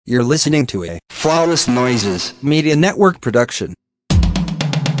You're listening to a Flawless Noises Media Network production.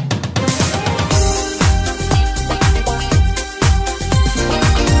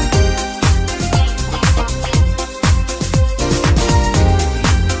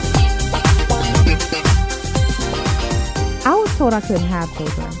 I was told I couldn't have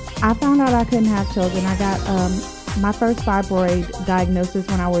children. I found out I couldn't have children. I got my first fibroid diagnosis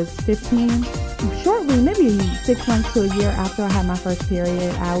when I was 15. Shortly, maybe 6 months to a year after I had my first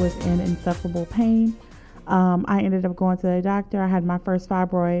period, I was in insufferable pain. I ended up going to the doctor. I had my first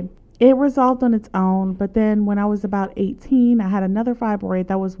fibroid. It resolved on its own, but then when I was about 18, I had another fibroid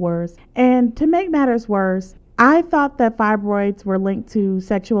that was worse. And to make matters worse, I thought that fibroids were linked to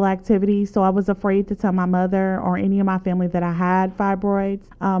sexual activity, so I was afraid to tell my mother or any of my family that I had fibroids.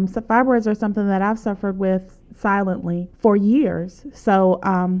 So fibroids are something that I've suffered with silently for years. So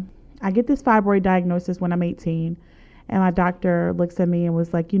I get this fibroid diagnosis when I'm 18, and my doctor looks at me and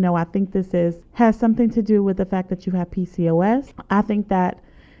was like, I think this has something to do with the fact that you have PCOS. I think that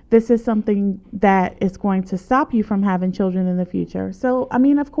this is something that is going to stop you from having children in the future. So,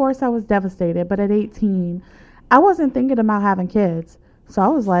 of course I was devastated, but at 18, I wasn't thinking about having kids. So I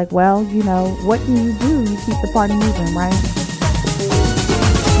was like, well, what can you do? You keep the party moving, right?